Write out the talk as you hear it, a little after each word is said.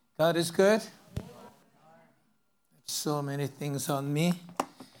God is good. So many things on me.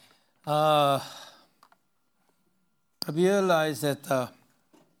 I realize that I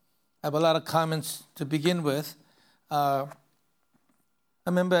have a lot of comments to begin with. I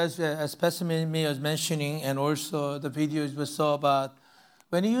remember as Pastor Mimi was mentioning, and also the videos we saw about,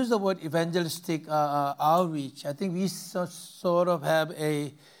 when you use the word evangelistic outreach, I think we sort of have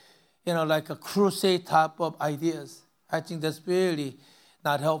a, like a crusade type of ideas. I think that's really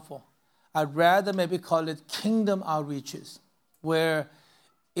not helpful. I'd rather maybe call it kingdom outreaches, where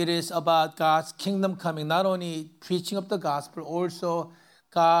it is about God's kingdom coming, not only preaching of the gospel, also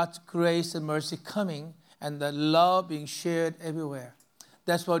God's grace and mercy coming, and the love being shared everywhere.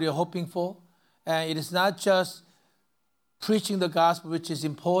 That's what you're hoping for. And it is not just preaching the gospel, which is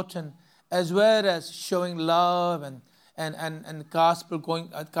important, as well as showing love and gospel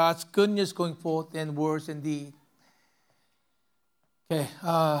God's goodness going forth in words and deed. Okay,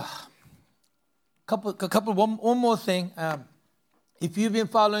 one more thing. If you've been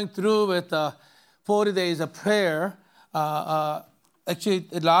following through with 40 days of prayer, actually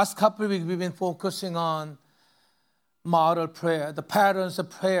the last couple of weeks we've been focusing on model prayer, the patterns of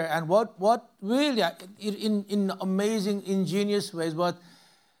prayer, and what really, in amazing, ingenious ways, what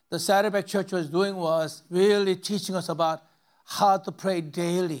the Saddleback Church was doing was really teaching us about how to pray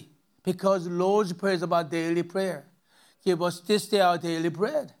daily, because Lord's Prayer is about daily prayer. Give us this day our daily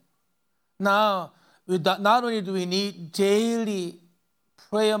bread. Now, not only do we need daily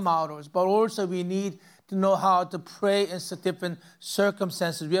prayer models, but also we need to know how to pray in different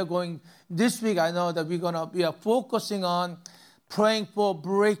circumstances. This week I know that we are focusing on praying for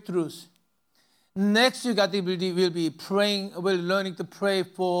breakthroughs. Next week I think we'll be learning to pray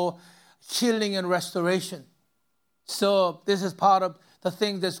for healing and restoration. So this is part of the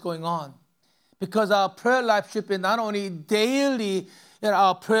thing that's going on. Because our prayer life should be not only daily in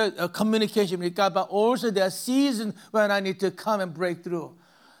our prayer communication with God, but also there are seasons when I need to come and break through.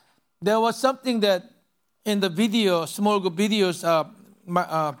 There was something that in the video, small group videos,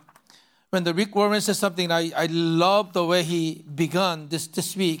 when the Rick Warren said something, I love the way he began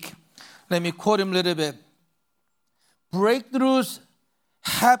this week. Let me quote him a little bit. Breakthroughs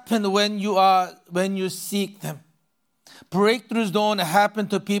happen when you seek them. Breakthroughs don't happen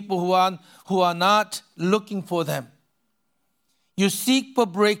to people who are not looking for them. You seek for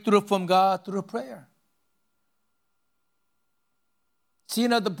breakthrough from God through prayer. See,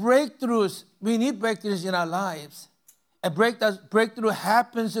 the breakthroughs, we need breakthroughs in our lives. A breakthrough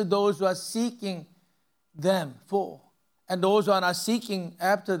happens to those who are seeking them for. And those who are not seeking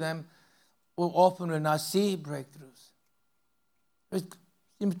after them will often not see breakthroughs. It's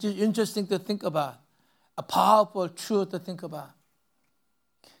interesting to think about. A powerful truth to think about.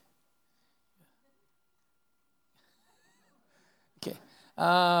 Okay.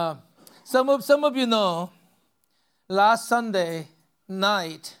 Some of you know, last Sunday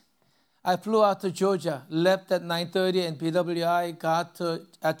night, I flew out to Georgia, left at 9:30 and BWI, got to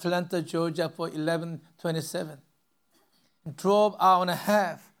Atlanta, Georgia for 11:27. Drove an hour and a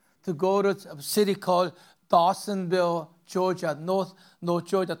half to go to a city called Dawsonville, Georgia, North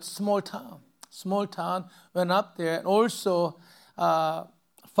Georgia, small town, went up there. And also,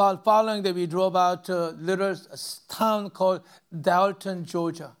 following that, we drove out to a little town called Dalton,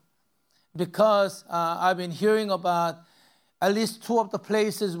 Georgia. Because I've been hearing about at least two of the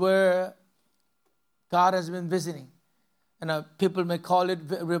places where God has been visiting. And people may call it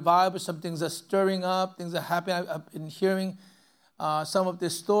revival. Some things are stirring up, things are happening. I've been hearing some of the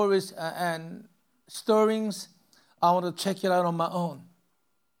stories and stirrings. I want to check it out on my own.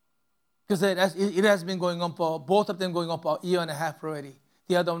 Because it has been going on both of them going on for a year and a half already.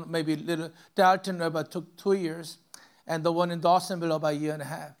 The other one, maybe Dalton, about took 2 years. And the one in Dawsonville, about a year and a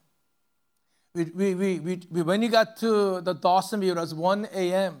half. When you got to the Dawsonville, it was 1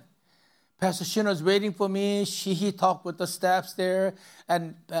 a.m. Pastor Shin was waiting for me. He talked with the staffs there.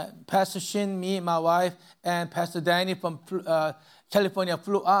 And Pastor Shin, me, my wife, and Pastor Danny from California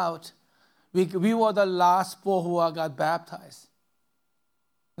flew out. We were the last 4 who got baptized.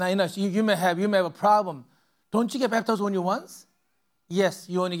 Now, you may have a problem. Don't you get baptized only once? Yes,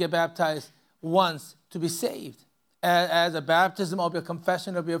 you only get baptized once to be saved, as a baptism of your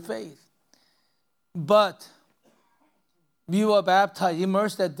confession of your faith. But we were baptized,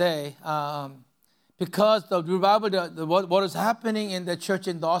 immersed that day, because the revival, what was happening in the church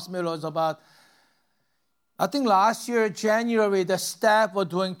in Dawsonville was about, I think last year, January, the staff were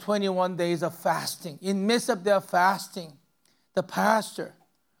doing 21 days of fasting. In midst of their fasting, the pastor,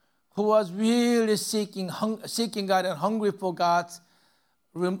 who was really seeking God and hungry for God's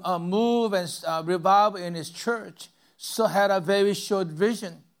move and revival in his church, so had a very short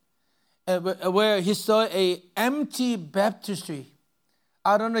vision. where he saw a empty baptistry.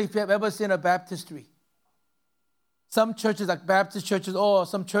 I don't know if you have ever seen a baptistry. Some churches, like Baptist churches, or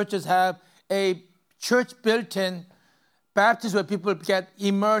some churches have a church built-in baptistry where people get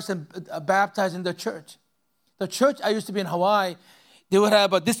immersed and baptized in the church. The church I used to be in Hawaii, they would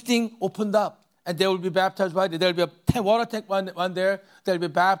have this thing opened up, and they will be baptized right there. There will be a water tank one there. They'll be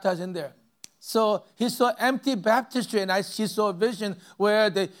baptized in there. So he saw empty baptistry, and he saw a vision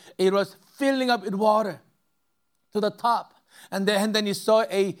where it was filling up with water to the top. And then he saw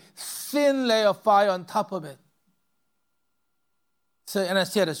a thin layer of fire on top of it. So, and I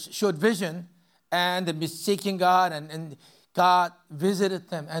had a short vision, and they be seeking God, and God visited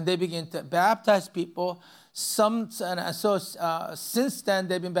them, and they began to baptize people. Since then,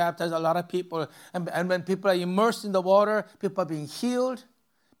 they've been baptized, a lot of people. And when people are immersed in the water, people are being healed.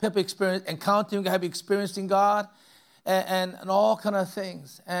 People experiencing God, and all kind of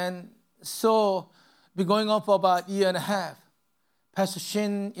things. And so, we're going on for about a year and a half. Pastor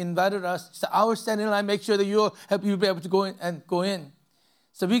Shin invited us. He said, I will stand in line, make sure that you'll be able to go in.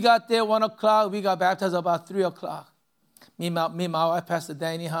 So we got there 1 o'clock. We got baptized about 3 o'clock. Me, my wife, Pastor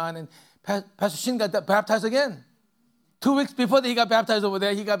Danny Han, and Pastor Shin got baptized again. 2 weeks before he got baptized over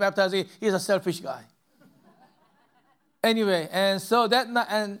there, he got baptized again. He's a selfish guy. Anyway, and so that night,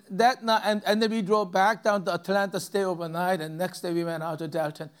 and then we drove back down to Atlanta, stay overnight, and next day we went out to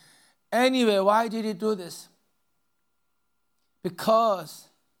Dalton. Anyway, why did he do this? Because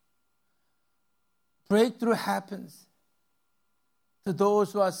breakthrough happens to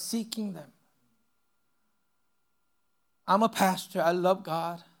those who are seeking them. I'm a pastor. I love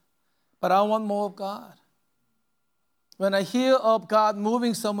God, but I want more of God. When I hear of God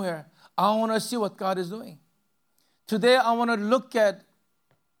moving somewhere, I want to see what God is doing. Today, I want to look at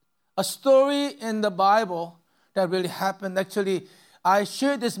a story in the Bible that really happened. Actually, I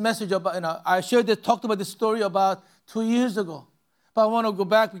shared this message about, talked about this story about 2 years ago. But I want to go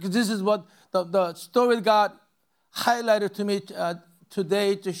back because this is what the story God highlighted to me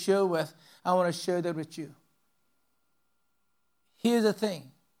today to share with. I want to share that with you. Here's the thing.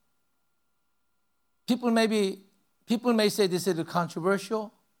 People may say this is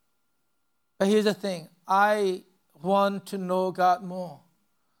controversial, but here's the thing. I want to know God more.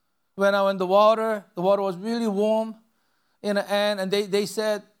 When I went in the water was really warm, and they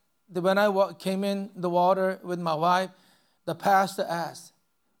said that when I came in the water with my wife, the pastor asked,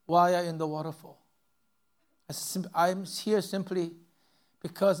 why are you in the waterfall? I'm here simply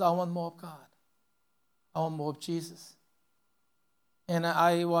because I want more of God. I want more of Jesus. And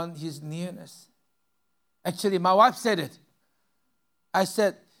I want his nearness. Actually, my wife said it. I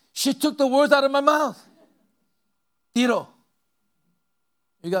said, she took the words out of my mouth. Tito,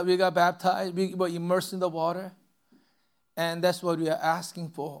 we got baptized, we were immersed in the water, and that's what we are asking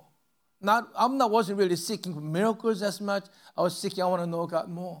for. Wasn't really seeking for miracles as much. I want to know God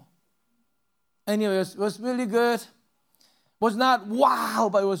more. Anyway, it was really good. It was not wow,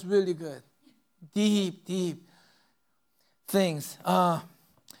 but it was really good. Deep things.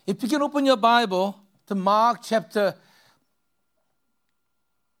 If you can open your Bible to Mark chapter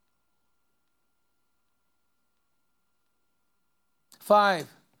 5.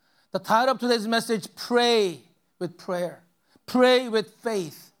 The title of today's message, Pray with Prayer. Pray with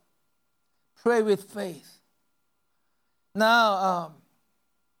faith. Pray with faith. Now,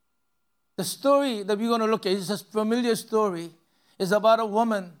 the story that we're going to look at is a familiar story. It's about a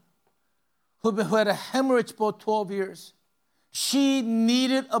woman who had a hemorrhage for 12 years. She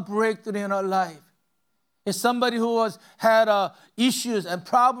needed a breakthrough in her life. It's somebody who had issues and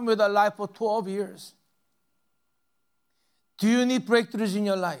problems with her life for 12 years. Do you need breakthroughs in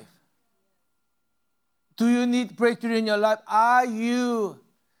your life? Do you need breakthrough in your life? Are you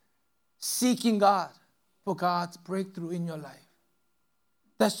seeking God for God's breakthrough in your life?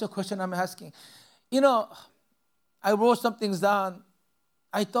 That's the question I'm asking. I wrote some things down.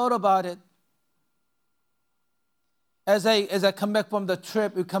 I thought about it. As I come back from the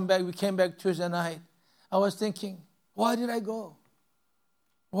trip, we came back Tuesday night. I was thinking, why did I go?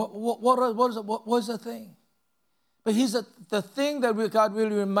 What was the thing? But the thing that God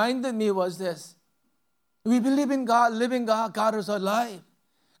really reminded me was this. We believe in God, living God. God is alive.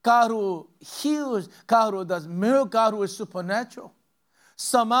 God who heals, God who does miracles, God who is supernatural.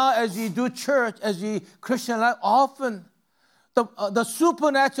 Somehow, as we do church, as we Christian life, often the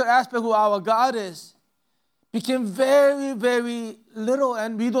supernatural aspect of who our God is became very, very little,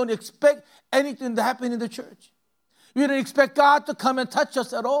 and we don't expect anything to happen in the church. We don't expect God to come and touch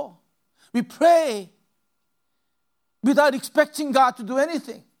us at all. We pray without expecting God to do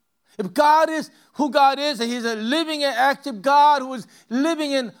anything. If God is who God is, and He's a living and active God who is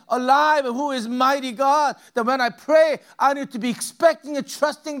living and alive and who is mighty God, that when I pray, I need to be expecting and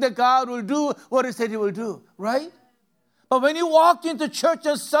trusting that God will do what He said He will do, right? But when you walk into church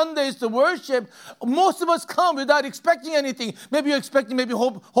on Sundays to worship, most of us come without expecting anything. Maybe you're expecting,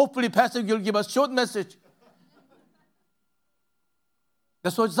 hopefully Pastor will give us a short message.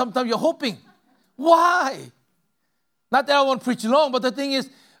 That's what sometimes you're hoping. Why? Not that I want to preach long, but the thing is,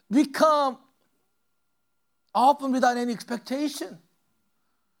 we come often without any expectation.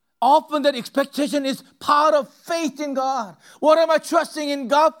 Often that expectation is part of faith in God. What am I trusting in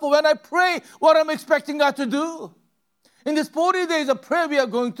God for? When I pray, what am I expecting God to do? In these 40 days of prayer we are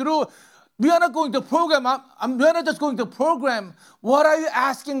going through, we are not going to program. We're not just going to program. What are you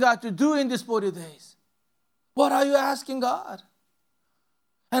asking God to do in these 40 days? What are you asking God?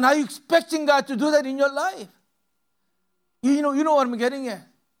 And are you expecting God to do that in your life? You know what I'm getting at.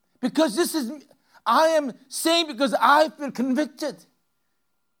 Because I am saying because I feel convicted.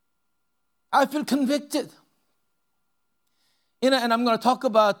 I feel convicted. And I'm going to talk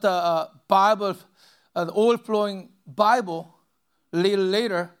about the Bible, the overflowing Bible a little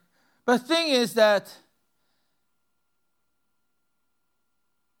later. But the thing is that,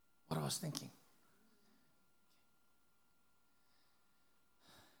 what I was thinking.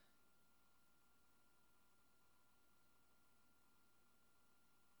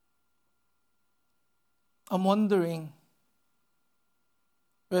 I'm wondering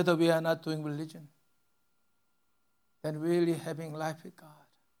whether we are not doing religion and really having life with God.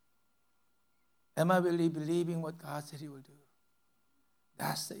 Am I really believing what God said He will do?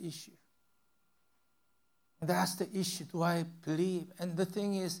 That's the issue. That's the issue. Do I believe? And the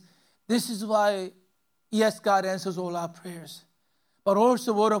thing is, this is why, yes, God answers all our prayers. But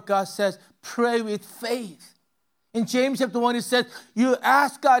also the Word of God says, pray with faith. In James chapter 1, it says, you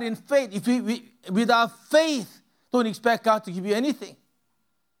ask God in faith. If without faith, don't expect God to give you anything.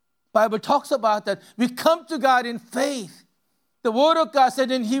 Bible talks about that. We come to God in faith. The Word of God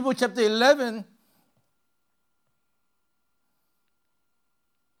said in Hebrews chapter 11,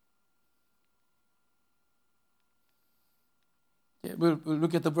 we'll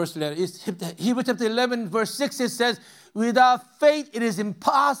look at the verse later. It's Hebrews chapter 11, verse 6, it says, without faith, it is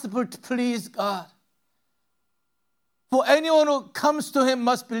impossible to please God. For anyone who comes to Him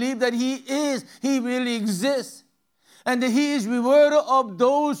must believe that He really exists, and that He is rewarder of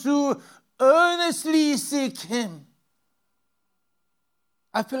those who earnestly seek Him.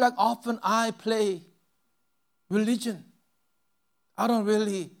 I feel like often I play religion. I don't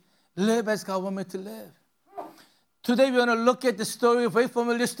really live as God wants me to live. Today we're going to look at the story, a very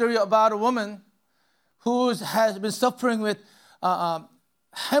familiar story about a woman who has been suffering with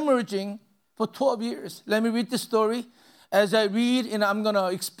hemorrhaging for 12 years. Let me read the story. As I read, and I'm going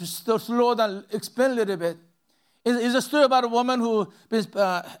to slow down, explain a little bit. It's a story about a woman who was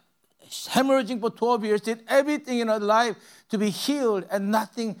hemorrhaging for 12 years, did everything in her life to be healed, and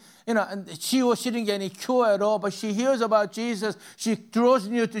nothing, and she didn't get any cure at all, but she hears about Jesus. She draws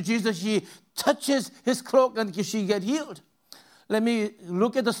near to Jesus. She touches His cloak, and she gets healed. Let me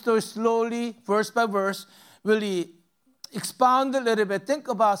look at the story slowly, verse by verse, really expound a little bit. Think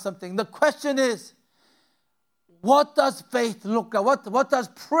about something. The question is, what does faith look like? What does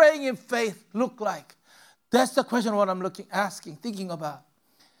praying in faith look like? That's the question what I'm thinking about.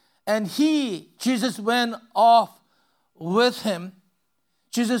 And Jesus went off with him.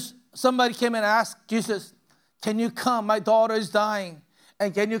 Somebody came and asked Jesus, can you come? My daughter is dying.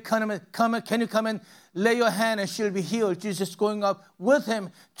 And can you come and lay your hand and she'll be healed? Jesus going up with him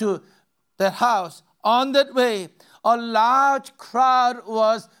to that house. On that way, a large crowd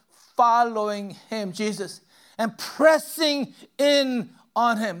was following him, Jesus, and pressing in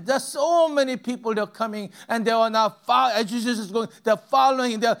on him. There's so many people that are coming, and they are now as Jesus is going, they're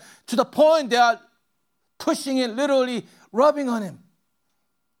following him. They're to the point they are pushing it, literally rubbing on him.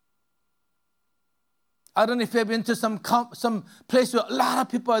 I don't know if you've been to some place where a lot of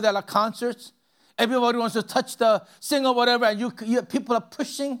people are there, like concerts. Everybody wants to touch the singer, whatever, and people are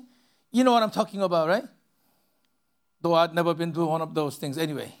pushing. You know what I'm talking about, right? Though I've never been to one of those things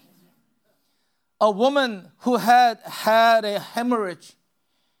anyway. A woman who had a hemorrhage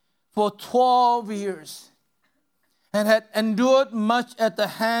for 12 years and had endured much at the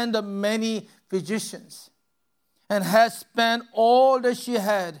hand of many physicians and had spent all that she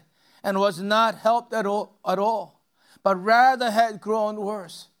had and was not helped at all, but rather had grown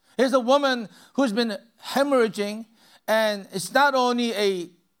worse. Here's a woman who's been hemorrhaging, and it's not only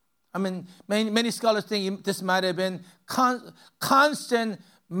many scholars think this might have been constant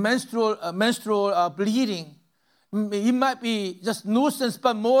menstrual bleeding. It might be just nuisance,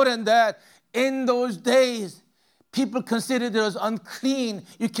 but more than that, in those days, people considered it as unclean.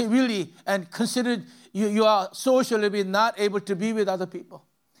 You can really, and considered you are socially not able to be with other people.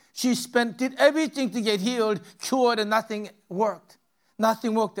 She did everything to get healed, cured, and nothing worked.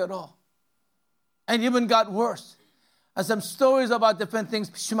 Nothing worked at all. And even got worse. And some stories about different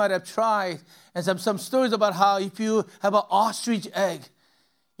things she might have tried. And some stories about how if you have an ostrich egg,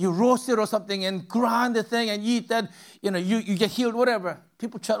 you roast it or something and grind the thing and eat that, you get healed, whatever.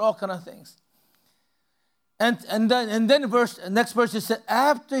 People try all kind of things. And then next verse it said,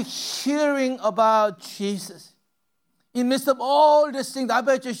 after hearing about Jesus, in the midst of all these things, I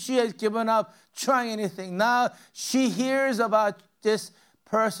bet you she has given up trying anything. Now she hears about this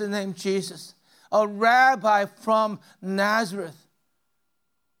person named Jesus, a rabbi from Nazareth.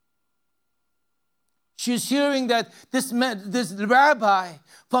 She's hearing that this rabbi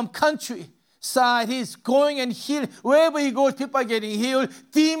from countryside, he's going and healing. Wherever he goes, people are getting healed.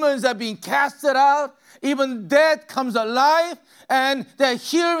 Demons are being casted out. Even death comes alive. And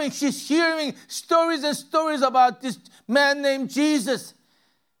she's hearing stories and stories about this man named Jesus.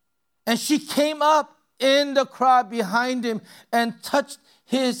 And she came up in the crowd behind him and touched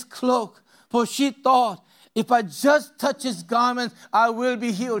his cloak. For she thought, if I just touch his garment, I will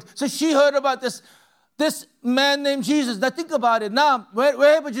be healed. So she heard about this man named Jesus. Now think about it. Now,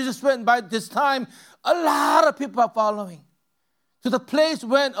 wherever Jesus went by this time, a lot of people are following. To the place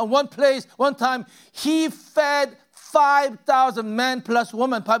one time, he fed 5,000 men plus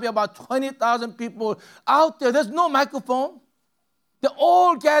women, probably about 20,000 people out there. There's no microphone. They're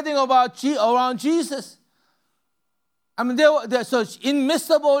all gathering around Jesus. I mean, so in midst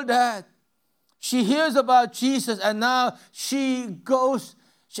of all that, she hears about Jesus, and now she goes.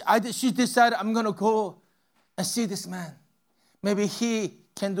 She decided, I'm going to go and see this man. Maybe he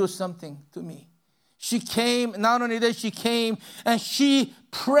can do something to me. She came, not only that, she came and she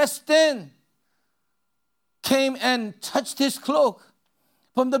pressed in, came and touched his cloak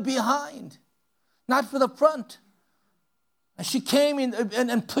from the behind, not from the front. And she came in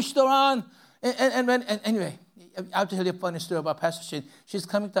and pushed around. And anyway, I have to tell you a funny story about Pastor Shin. She's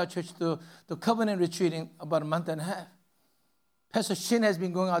coming to our church to Covenant retreat in about a month and a half. Pastor Shin has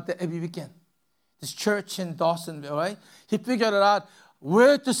been going out there every weekend. This church in Dawsonville, right? He figured out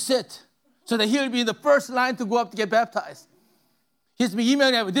where to sit so that he'll be in the first line to go up to get baptized. He's been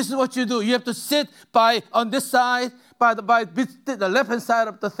emailing me, this is what you do. You have to sit on this side, by the left-hand side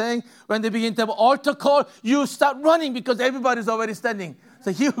of the thing. When they begin to have an altar call, you start running because everybody's already standing.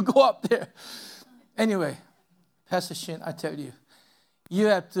 So he'll go up there. Anyway, Pastor Shin, I tell you, you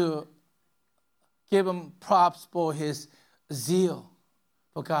have to give him props for his zeal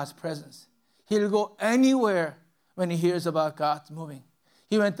for God's presence. He'll go anywhere when he hears about God's moving.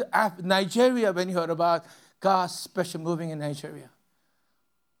 He went to Nigeria when he heard about God's special moving in Nigeria.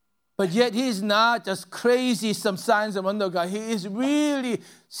 But yet he's not just crazy, some signs and wonder of God. He is really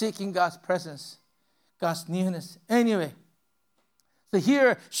seeking God's presence, God's nearness. Anyway, so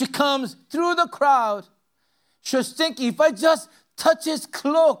here she comes through the crowd. She was thinking, if I just touch his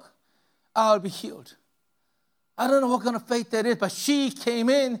cloak, I'll be healed. I don't know what kind of faith that is, but she came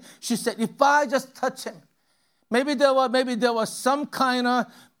in. She said, if I just touch him, maybe there was some kind of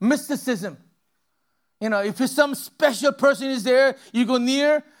mysticism. If some special person is there, you go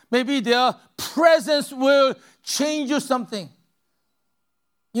near, maybe their presence will change you something.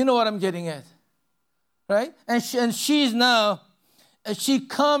 You know what I'm getting at, right? And she's now, as she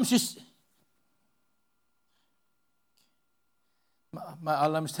comes, my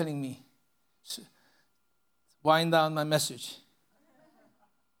alarm is telling me, wind down my message.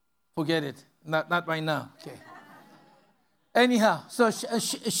 Forget it. Not right now. Okay. Anyhow, so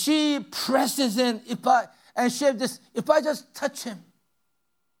she presses in. If I just touch him,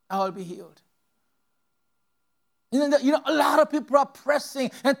 I will be healed. A lot of people are pressing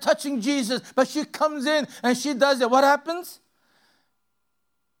and touching Jesus, but she comes in and she does it. What happens?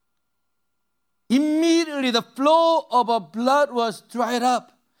 Immediately, the flow of her blood was dried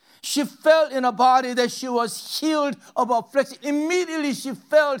up. She felt in her body that she was healed of affliction. Immediately she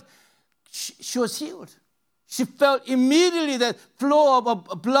felt she was healed. She felt immediately that flow of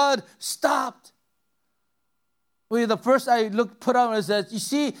her blood stopped. Well, the first I put out was that, you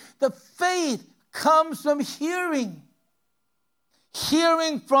see, the faith comes from hearing.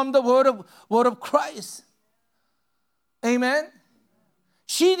 Hearing from the word of Christ. Amen?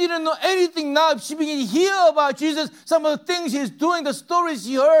 She didn't know anything now. She began to hear about Jesus, some of the things he's doing, the stories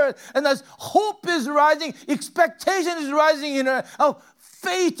she heard. And as hope is rising, expectation is rising in her,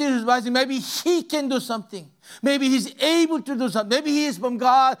 faith is rising. Maybe he can do something. Maybe he's able to do something. Maybe he is from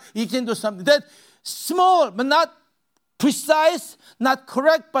God. He can do something. That small, but not precise, not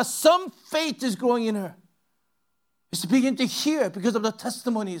correct, but some faith is growing in her. She's beginning to hear because of the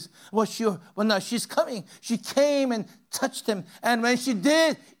testimonies. Now she's coming. She came and touched him. And when she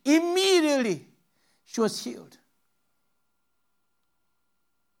did, immediately she was healed.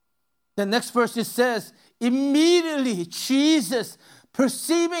 The next verse it says, immediately Jesus,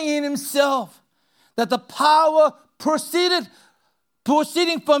 perceiving in himself that the power proceeding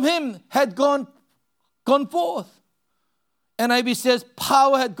from him had gone forth. NIV says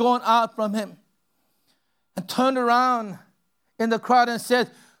power had gone out from him. And turned around in the crowd and said,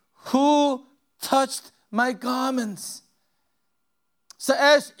 who touched my garments? So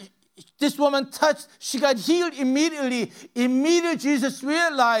as this woman touched, she got healed immediately. Immediately Jesus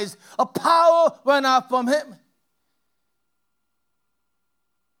realized a power went out from him.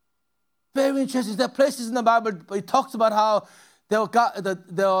 Very interesting. There are places in the Bible where it talks about how there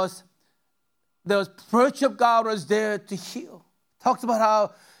was virtue of God was there to heal. It talks about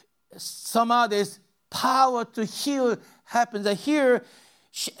how somehow there's power to heal happens. And here,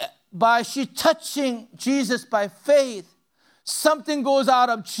 by she touching Jesus by faith, something goes out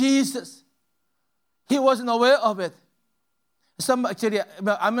of Jesus. He wasn't aware of it.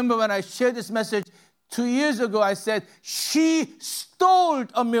 I remember when I shared this message 2 years ago, I said, she stole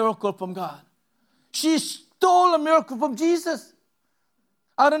a miracle from God. She stole a miracle from Jesus.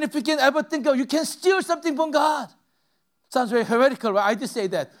 I don't know if you can ever think of, you can steal something from God. Sounds very heretical, right? I did say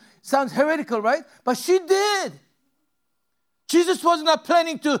that. Sounds heretical, right? But she did. Jesus was not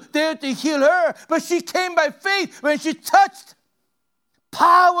planning there to heal her, but she came by faith when she touched.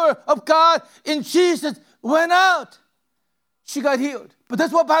 Power of God in Jesus went out. She got healed. But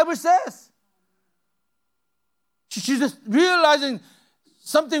that's what the Bible says. She's just realizing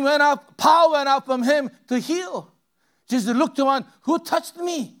something went out, power went out from him to heal. Jesus looked around, who touched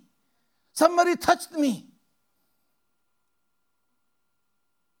me? Somebody touched me.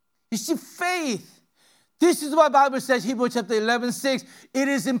 You see, faith. This is what the Bible says, Hebrews chapter 11:6. It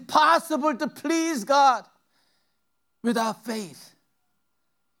is impossible to please God without faith.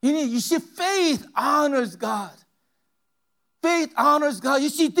 You see, faith honors God. Faith honors God. You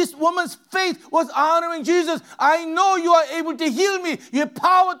see, this woman's faith was honoring Jesus. I know you are able to heal me. You have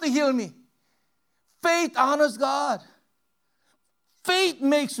power to heal me. Faith honors God. Faith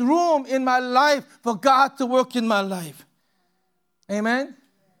makes room in my life for God to work in my life. Amen?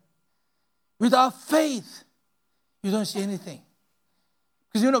 Without faith, you don't see anything.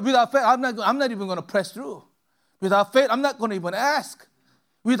 Because, without faith, I'm not even going to press through. Without faith, I'm not going to even ask.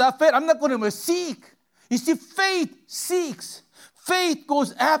 Without faith, I'm not going to even seek. You see, faith seeks. Faith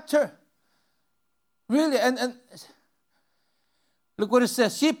goes after. Really, and look what it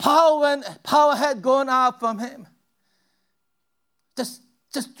says. See, power had gone out from him. Just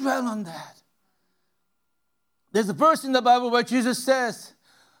dwell on that. There's a verse in the Bible where Jesus says,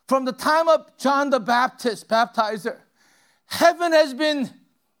 from the time of John the Baptist, baptizer, heaven has been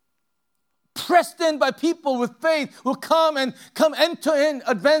pressed in by people with faith who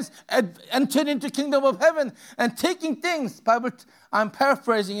enter into kingdom of heaven and taking things. Bible, I'm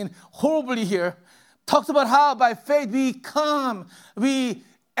paraphrasing it horribly here. Talks about how by faith we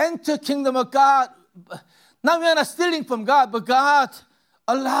enter kingdom of God. Now we are not stealing from God, but God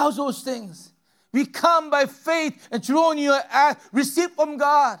allows those things. We come by faith and draw near, receive from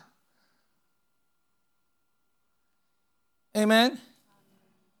God. Amen?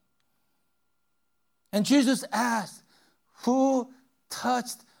 And Jesus asked, who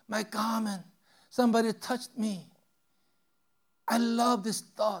touched my garment? Somebody touched me. I love this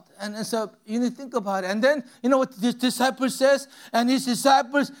thought. And so you need to think about it. And then, you know what his disciple says? And his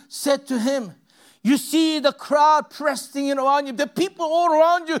disciples said to him, you see the crowd pressing in around you. The people all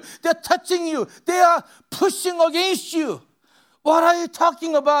around you, they're touching you. They are pushing against you. What are you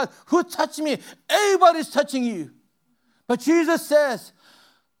talking about? Who touched me? Everybody's touching you. But Jesus says,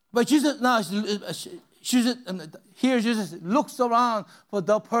 here Jesus looks around for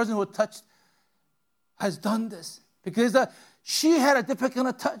the person who has done this. Because she had a different kind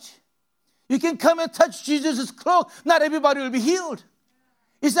of touch. You can come and touch Jesus' cloak. Not everybody will be healed.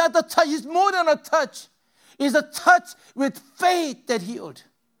 It's not the touch. It's more than a touch. It's a touch with faith that healed.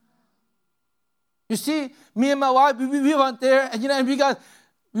 You see, me and my wife, we went there, and and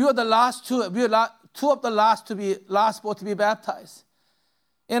we were the last two. We were two of the last four to be baptized.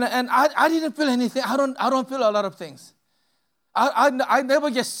 And I didn't feel anything. I don't feel a lot of things. I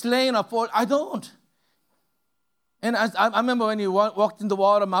never get slain or fall. I don't. And I remember when you walked in the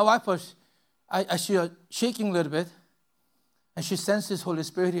water, my wife was shaking a little bit. And she senses Holy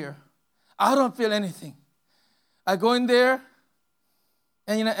Spirit here. I don't feel anything. I go in there,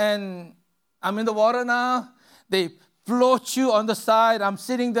 and I'm in the water now. They float you on the side. I'm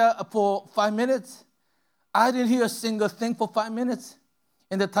sitting there for 5 minutes. I didn't hear a single thing for 5 minutes.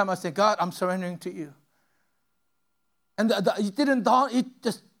 In the time I said, God, I'm surrendering to you. And it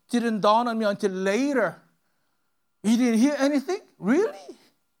just didn't dawn on me until later. You didn't hear anything? Really?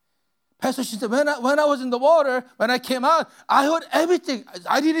 Pastor, she said, when I was in the water, when I came out, I heard everything.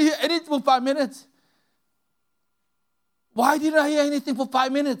 I didn't hear anything for 5 minutes. Why didn't I hear anything for 5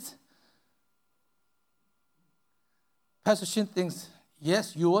 minutes? Pastor Shin thinks,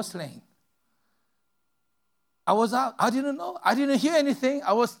 yes, you were slain. I was out. I didn't know. I didn't hear anything.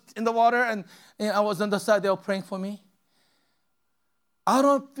 I was in the water and I was on the side. They were praying for me. I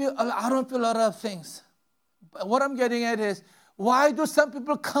don't feel a lot of things. But what I'm getting at is, why do some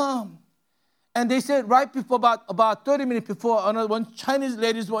people come? And they said right before, about 30 minutes before, one Chinese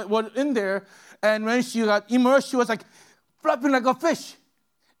lady was in there, and when she got immersed, she was like flopping like a fish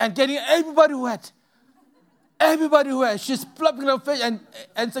and getting everybody wet. Everybody wet. She's flopping like a fish, and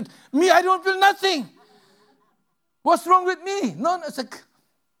it's like, me, I don't feel nothing. What's wrong with me? No, it's like,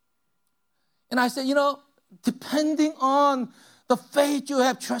 and I said, depending on the faith you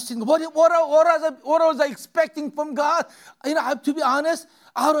have, trusting, what was I expecting from God? I have to be honest,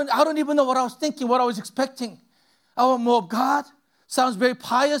 I don't even know what I was thinking, what I was expecting. I want more of God. Sounds very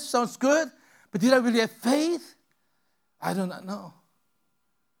pious, sounds good, but did I really have faith? I do not know.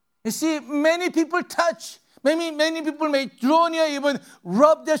 You see, many people touch. Many people may draw near, even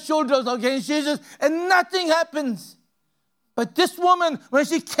rub their shoulders against Jesus, and nothing happens. But this woman, when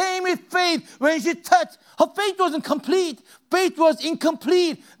she came with faith, when she touched, her faith wasn't complete. Faith was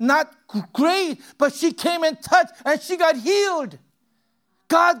incomplete, not great, but she came and touched, and she got healed.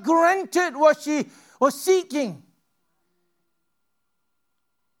 God granted what she was seeking.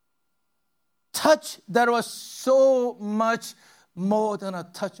 Touch that was so much more than a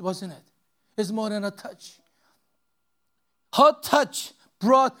touch, wasn't it? It's more than a touch. Her touch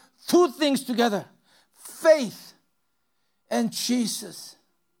brought two things together: faith and Jesus.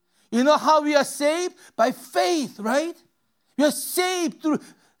 You know how we are saved? By faith, right? We are saved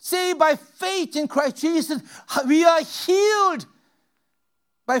by faith in Christ Jesus. We are healed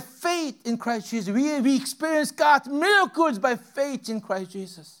by faith in Christ Jesus. We experience God's miracles by faith in Christ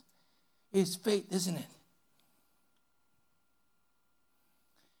Jesus. It's faith, isn't it?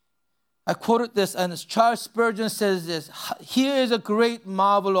 I quoted this, and Charles Spurgeon says this: here is a great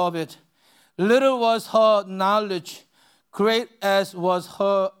marvel of it. Little was her knowledge, great as was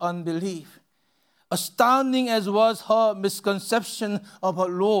her unbelief. Astounding as was her misconception of her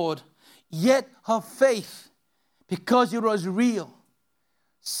Lord, yet her faith, because it was real,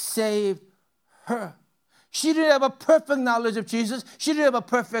 saved her. She didn't have a perfect knowledge of Jesus. She didn't have a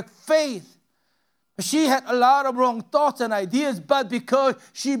perfect faith. She had a lot of wrong thoughts and ideas, but because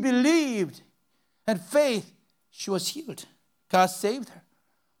she believed and faith, she was healed. God saved her.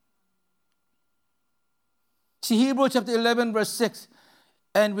 See, Hebrews chapter 11, verse 6,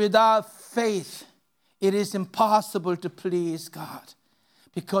 and without faith, it is impossible to please God.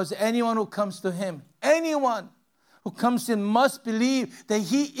 Because anyone who comes to him, anyone who comes in must believe that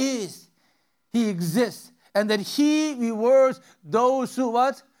he exists, and that he rewards those who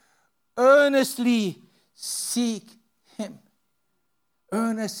what? Earnestly seek him.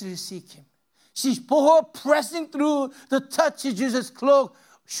 Earnestly seek him. See, for her pressing through the touch of Jesus' cloak,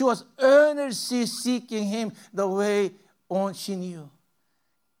 she was earnestly seeking him the way on she knew.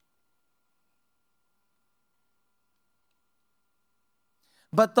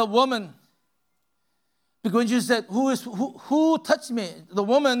 But the woman, because when Jesus said, who touched me? The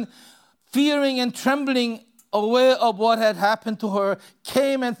woman, fearing and trembling, aware of what had happened to her,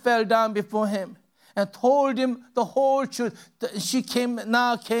 came and fell down before him and told him the whole truth. She came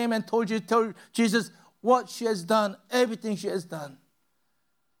and told Jesus what she has done, everything she has done.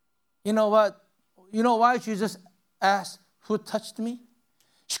 You know what? You know why Jesus asked, who touched me?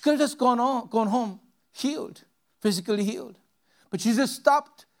 She could have just gone home, healed, physically healed. But Jesus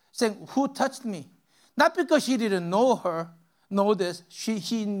stopped saying, who touched me? Not because she didn't know this.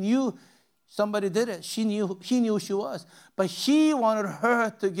 He knew somebody did it. He knew who she was. But he wanted her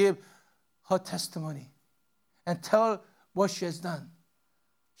to give her testimony and tell what she has done.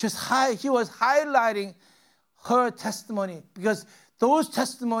 He was highlighting her testimony because those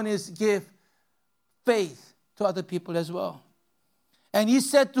testimonies give faith to other people as well. And he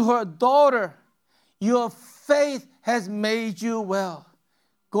said to her, daughter, your faith has made you well.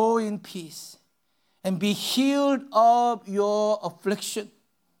 Go in peace and be healed of your affliction.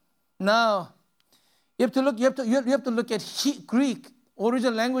 Now, you have to look at Greek,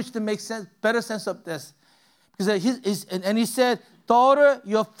 original language, to make better sense of this. Because he said, daughter,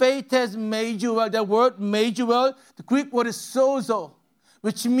 your faith has made you well. That word made you well, the Greek word is sozo,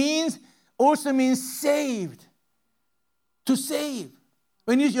 which also means saved. To save.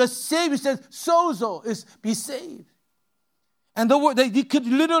 When you're saved, it says sozo, is be saved. And the word, it could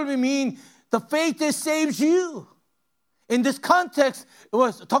literally mean the faith that saves you. In this context, it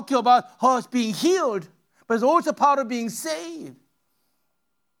was talking about how it's being healed, but it's also part of being saved.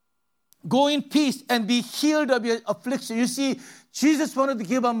 Go in peace and be healed of your affliction. You see, Jesus wanted to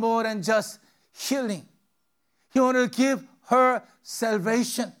give her more than just healing. He wanted to give her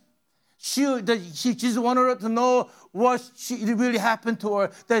salvation. Jesus wanted her to know what really happened to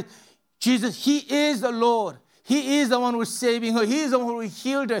her. That Jesus, He is the Lord. He is the one who is saving her. He is the one who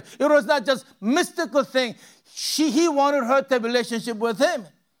healed her. It was not just mystical thing. He wanted her to have a relationship with Him.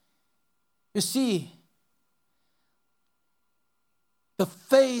 You see, the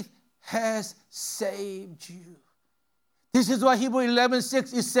faith has saved you. This is why Hebrews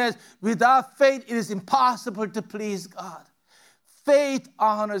 11:6, it says, without faith it is impossible to please God. Faith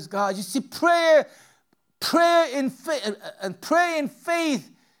honors God. You see, prayer in faith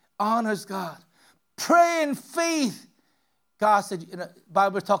honors God. Pray in faith. God said,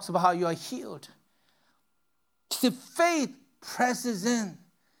 Bible talks about how you are healed. You see, faith presses in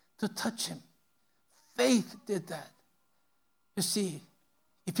to touch Him. Faith did that. You see,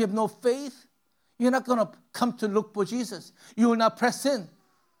 if you have no faith, you're not going to come to look for Jesus. You will not press in.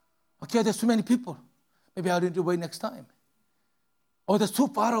 Okay, there's too many people. Maybe I'll need to wait next time. Oh, that's too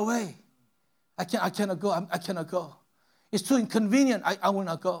far away. I cannot go. I cannot go. It's too inconvenient. I will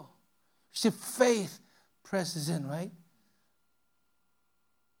not go. You see, faith presses in, right?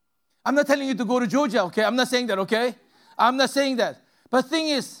 I'm not telling you to go to Georgia, okay? I'm not saying that, okay? I'm not saying that. But the thing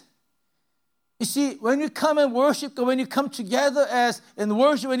is, you see, when you come and worship, when you come together as in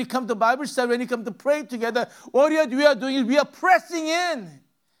worship, when you come to Bible study, when you come to pray together, what we are doing is we are pressing in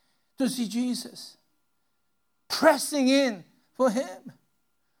to see Jesus. Pressing in for Him.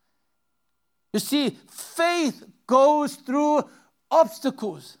 You see, faith goes through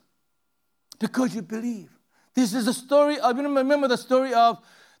obstacles because you believe. This is a story of, you remember the story of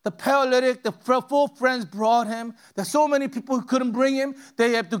the paralytic, the 4 friends brought him. There's so many people who couldn't bring him.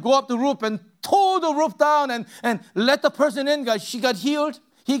 They have to go up the roof and tore the roof down and let the person in. She got healed.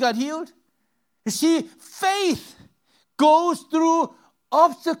 He got healed. You see, faith goes through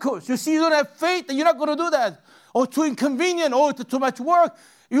obstacles. You see, you don't have faith, you're not going to do that. Or too inconvenient, or too much work.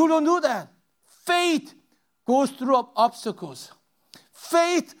 You don't do that. Faith goes through obstacles.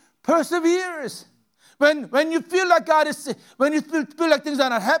 Faith perseveres. When you feel like God is, when you feel like things are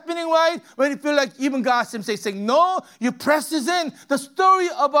not happening right, when you feel like even God is saying no, you press in. The story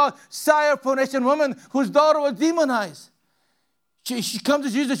about Syrophoenician woman whose daughter was demonized. She comes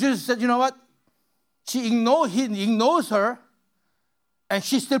to Jesus. Jesus said, you know what? He ignores her. And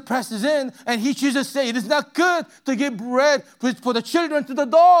she still presses in. And Jesus said, it is not good to give bread for the children to the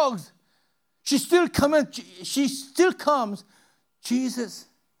dogs. She still comes. Jesus,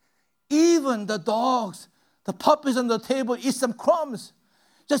 even the dogs, the puppies on the table, eat some crumbs.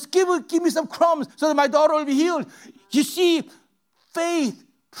 Just give me some crumbs so that my daughter will be healed. You see, faith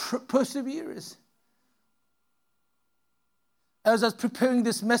perseveres. As I was preparing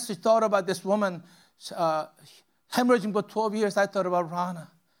this message, thought about this woman hemorrhaging for 12 years. I thought about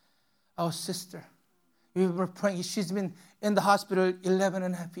Rana, our sister. We were praying. She's been in the hospital 11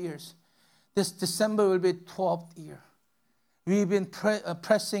 and a half years. This December will be 12th year. We've been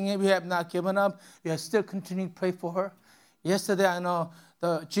pressing in. We have not given up. We are still continuing to pray for her. Yesterday, I know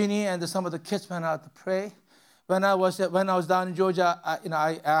the Ginny and some of the kids went out to pray. When I was down in Georgia,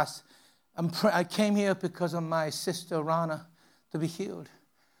 I asked. I came here because of my sister Rana to be healed.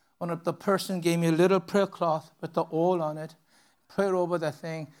 One of the person gave me a little prayer cloth with the oil on it. Prayed over that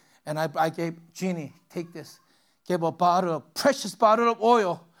thing, and I gave Ginny, take this. Gave a precious bottle of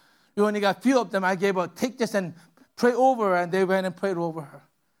oil. We only got a few of them. I gave her, take this and pray over her, and they went and prayed over her.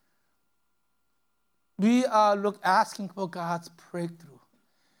 We are asking for God's breakthrough.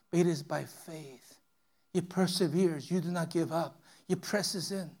 But it is by faith. He perseveres. You do not give up. He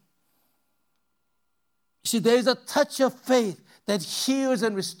presses in. See, there is a touch of faith that heals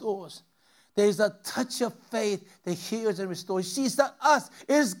and restores. There is a touch of faith that heals and restores. See, it's not us,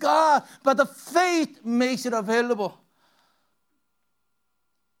 it is God. But the faith makes it available.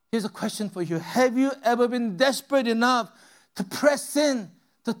 Here's a question for you. Have you ever been desperate enough to press in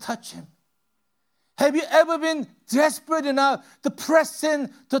to touch Him? Have you ever been desperate enough to press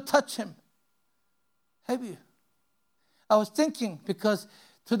in to touch Him? Have you? I was thinking because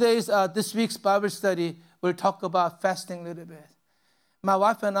this week's Bible study, we'll talk about fasting a little bit. My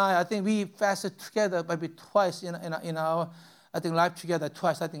wife and I think we fasted together maybe twice in our I think, Life Together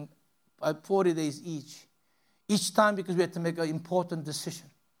twice, I think 40 days each. Each time because we had to make an important decision.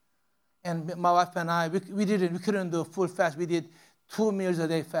 And my wife and I, we couldn't do a full fast. We did 2 meals a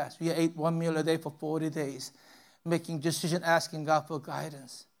day fast. We ate 1 meal a day for 40 days, making decisions, asking God for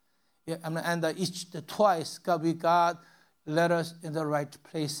guidance. Yeah, and twice, God led us in the right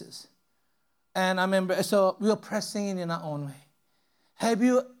places. And I remember, so we were pressing in our own way. Have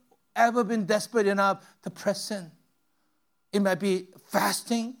you ever been desperate enough to press in? It might be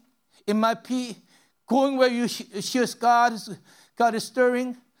fasting. It might be going where you hear God is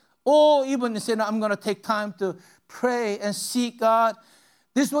stirring. Or even saying, I'm going to take time to pray and seek God.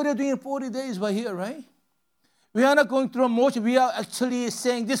 This is what you're doing in 40 days right here, right? We are not going through a motion. We are actually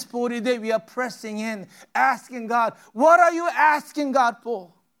saying this 40 days, we are pressing in, asking God, what are you asking God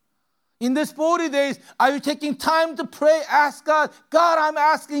for? In this 40 days, are you taking time to pray, ask God, God, I'm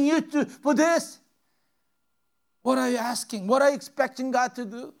asking you for this? What are you asking? What are you expecting God to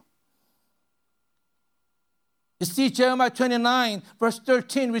do? You see Jeremiah 29, verse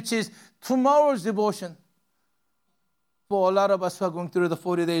 13, which is tomorrow's devotion. For a lot of us who are going through the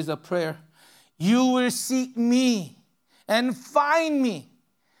 40 days of prayer, you will seek me and find me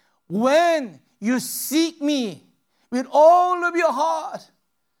when you seek me with all of your heart.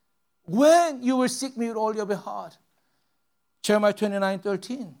 When you will seek me with all of your heart. Jeremiah 29,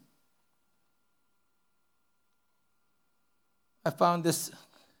 13. I found this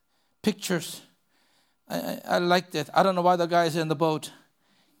pictures. I liked it. I don't know why the guys are in the boat.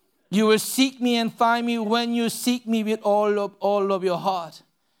 You will seek me and find me when you seek me with all of your heart.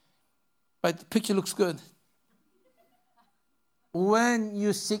 But the picture looks good. When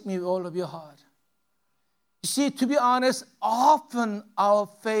you seek me with all of your heart. You see, to be honest, often our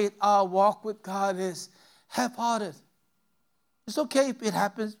faith, our walk with God is half-hearted. It's okay if it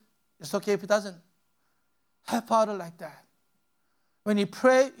happens. It's okay if it doesn't. Half-hearted like that. When you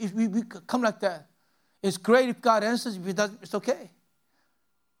pray, if we come like that. It's great if God answers. If He doesn't, it's okay.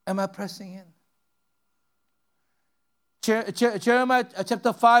 Am I pressing in? Jeremiah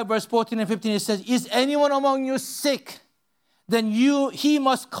chapter 5, verse 14 and 15, it says, is anyone among you sick? Then he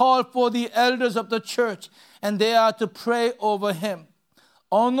must call for the elders of the church, and they are to pray over him,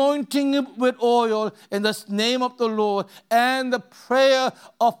 anointing him with oil in the name of the Lord, and the prayer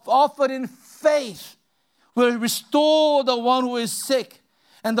offered in faith will restore the one who is sick,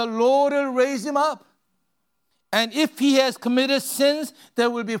 and the Lord will raise him up. And if he has committed sins, they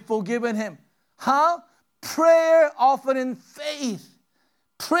will be forgiven him. How? Prayer offered in faith.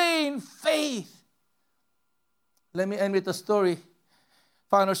 Pray in faith. Let me end with a story.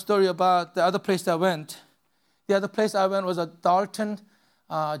 Final story about the other place I went. The other place I went was at Dalton,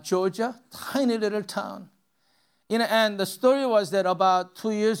 Georgia, tiny little town. And the story was that about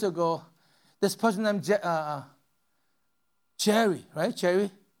 2 years ago, this person named Jerry, right?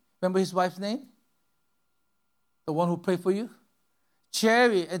 Jerry, remember his wife's name? The one who prayed for you?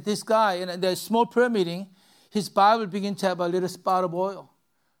 Jerry, and this guy, in a small prayer meeting, his Bible began to have a little spot of oil,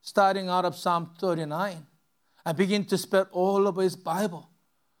 starting out of Psalm 39, and began to spread all over his Bible.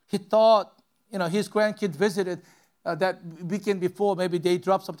 He thought, his grandkid visited that weekend before, maybe they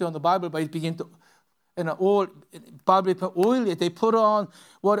dropped something on the Bible, but it began to, Bible oily. They put it on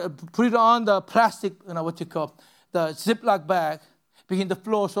the plastic, the Ziploc bag, began to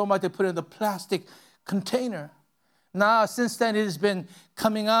flow so much they put it in the plastic container. Now, since then, it has been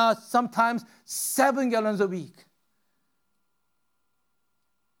coming out sometimes 7 gallons a week.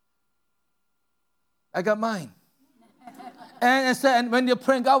 I got mine. and when you're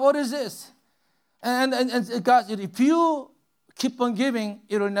praying, God, what is this? And God said, if you keep on giving,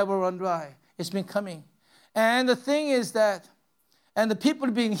 it will never run dry. It's been coming. And the thing is that, and the people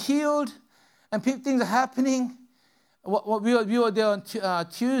are being healed, and things are happening. We were there on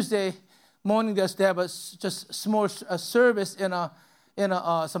Tuesday morning. They have just small service in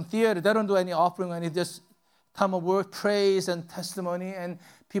some theater. They don't do any offering, any just time of word, praise and testimony, and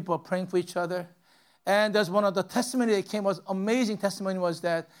people are praying for each other. And there's one of the testimony that came, was amazing testimony, was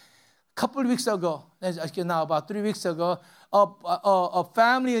that a couple of weeks ago, now about 3 weeks ago, a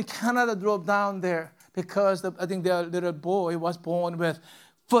family in Canada drove down there because I think their little boy was born with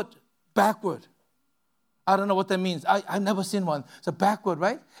foot backward. I don't know what that means. I've never seen one. So backward,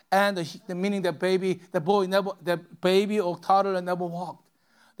 right? And the meaning the baby or toddler never walked.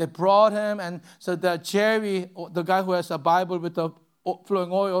 They brought him, and so that Jerry, the guy who has a Bible with the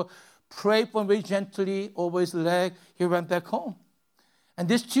flowing oil, prayed for him very gently over his leg. He went back home. And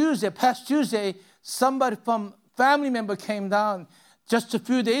past Tuesday, somebody from family member came down. Just a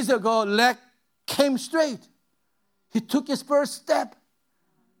few days ago, leg came straight. He took his first step.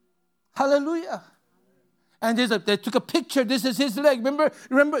 Hallelujah. And they took a picture. This is his leg. Remember?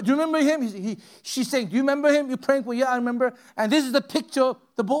 Do you remember him? She's saying, do you remember him? You're praying for? Yeah, I remember. And this is the picture of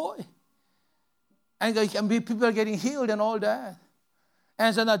the boy. And people are getting healed and all that.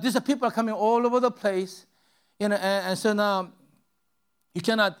 And so now these people are coming all over the place. And so now you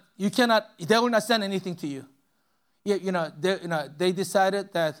cannot, they will not send anything to you. They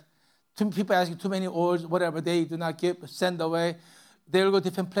decided that people asking too many oils, whatever, they do not send away. They'll go to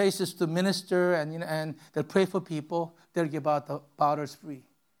different places to minister, and they'll pray for people. They'll give out the bottles free,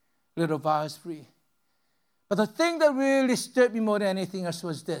 little vials free. But the thing that really stirred me more than anything else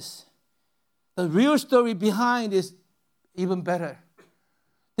was this. The real story behind is even better.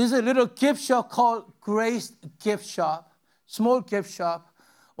 There's a little gift shop called Grace Gift Shop, small gift shop.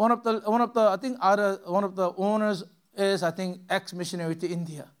 One of the owners is, I think, ex-missionary to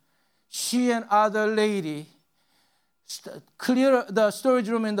India. She and other lady clear the storage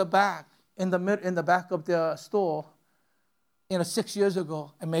room in the back, in the back of the store, 6 years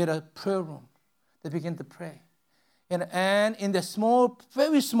ago, and made a prayer room. They began to pray, and in the small,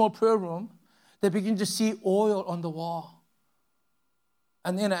 very small prayer room, they begin to see oil on the wall,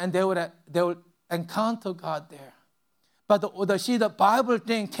 and they would encounter God there. But the Bible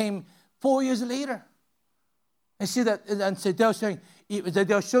thing came 4 years later, and see that, and so they were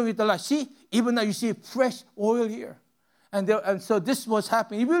showing you the light. See, even now you see fresh oil here. And so this was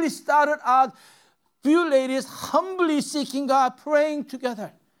happening. It really started out, few ladies humbly seeking God, praying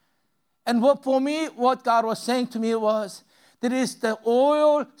together. And what God was saying to me was, that is, the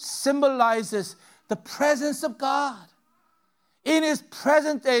oil symbolizes the presence of God. In His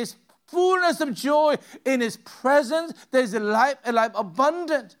presence, there is fullness of joy. In His presence, there is a life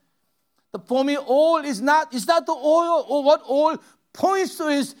abundant. For me, oil is not the oil, or what oil points to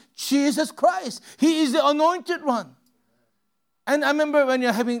is Jesus Christ. He is the anointed one. And I remember when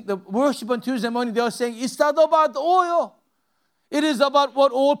you're having the worship on Tuesday morning, they were saying, it's not about the oil. It is about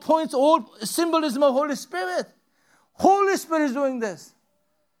what oil points, oil symbolism of Holy Spirit. Holy Spirit is doing this.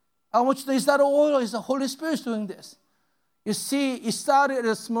 I want you to know it's not oil, it's the Holy Spirit doing this. You see, it started at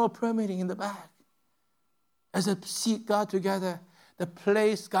a small prayer meeting in the back. As a seat God together, the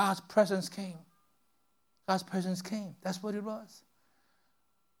place God's presence came. God's presence came. That's what it was.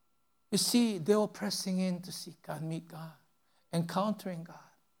 You see, they were pressing in to seek God, meet God, encountering God.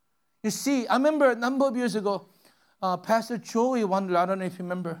 You see, I remember a number of years ago, Pastor Joey, I don't know if you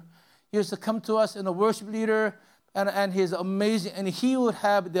remember, he used to come to us in a worship leader, and he's amazing, and he would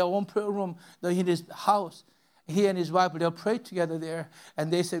have their own prayer room in his house. He and his wife, they'll pray together there,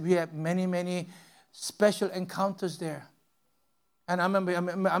 and they said we have many, many special encounters there. And I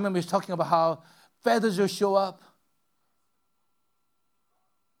remember he's talking about how feathers will show up.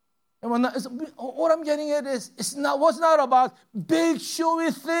 And what I'm getting at is, it's not about big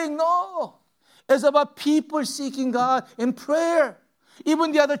showy thing. No, it's about people seeking God in prayer.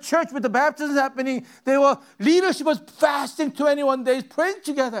 Even the other church with the baptisms happening, leadership was fasting 21 days, praying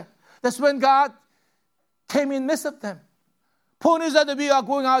together. That's when God came in midst of them. Point is that we are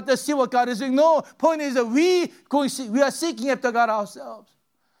going out to see what God is doing. No, point is that we are seeking after God ourselves.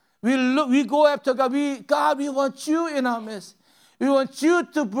 We go after God. God, we want you in our midst. We want you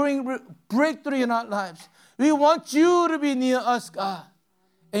to bring breakthrough in our lives. We want you to be near us, God.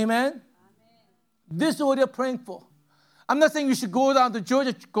 Amen? This is what you're praying for. I'm not saying you should go down to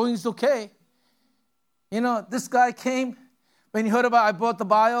Georgia. Going is okay. This guy came when he heard about I bought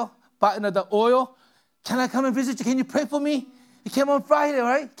the oil. Can I come and visit you? Can you pray for me? He came on Friday,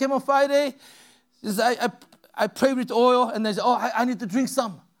 right? Came on Friday. I prayed with oil, and they said, I need to drink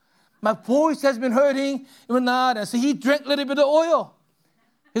some. My voice has been hurting. And so he drank a little bit of oil.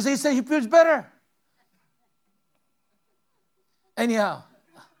 He said he feels better. Anyhow,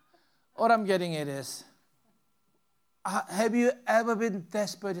 what I'm getting at is, have you ever been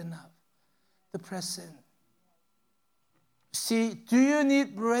desperate enough to press in? See, do you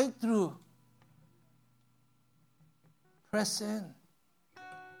need breakthrough? Press in.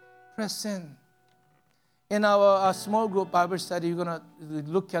 Press in. In our small group Bible study, we're going to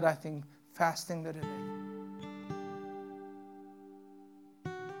look at, I think, fasting today.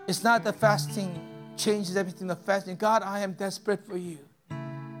 It's not the fasting changes everything. The fasting, God, I am desperate for you.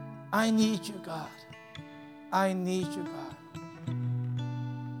 I need you, God. I need you, God.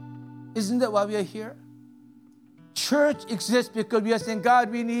 Isn't that why we are here? Church exists because we are saying, God,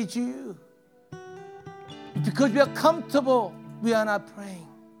 we need you. Because we are comfortable, we are not praying.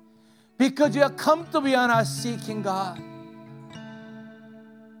 Because we are comfortable, we are not seeking God.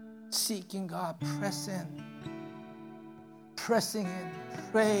 Seeking God, press in. Pressing in,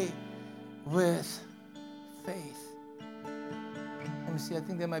 pray with faith. Let me see, I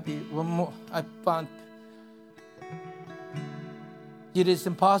think there might be one more. I found It is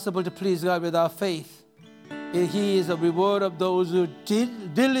impossible to please God without faith. He is a reward of those who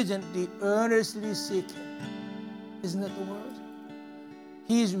diligently, earnestly seek Him. Isn't that the word?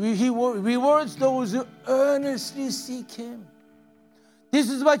 He rewards those who earnestly seek Him. This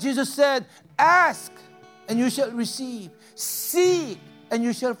is what Jesus said. Ask, and you shall receive. Seek, and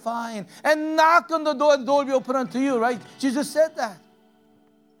you shall find. And knock on the door, and the door will be open unto you, right? Jesus said that.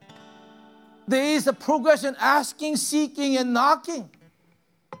 There is a progression, asking, seeking, and knocking.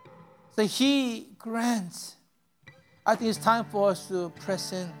 So He grants. I think it's time for us to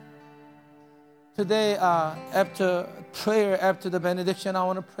press in. Today, after prayer, after the benediction, I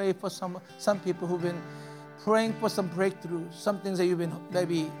want to pray for some people who've been praying for some breakthroughs, some things that you've been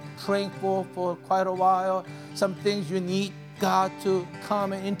maybe praying for quite a while, some things you need God to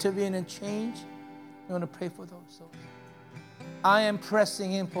come and intervene and change. You want to pray for those. So I am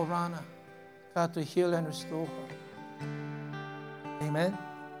pressing in for Rana, God to heal and restore her. Amen.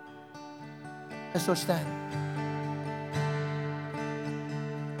 Let's all stand.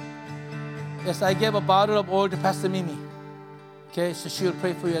 Yes, I gave a bottle of oil to Pastor Mimi. Okay, so she will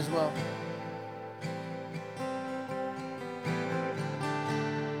pray for you as well.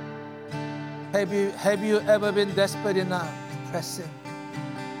 Have you ever been desperate enough to press in?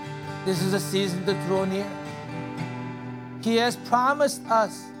 This is a season to draw near. He has promised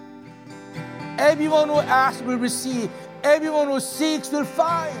us. Everyone who asks will receive. Everyone who seeks will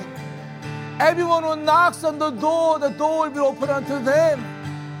find. Everyone who knocks on the door will be open unto them.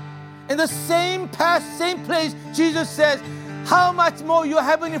 In the same place, Jesus says, how much more your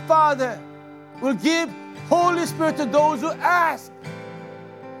Heavenly Father will give Holy Spirit to those who ask.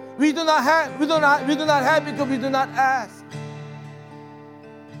 We do not have because we do not ask.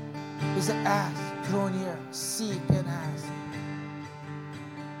 He said, ask, draw near, seek and ask.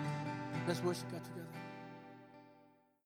 Let's worship God together.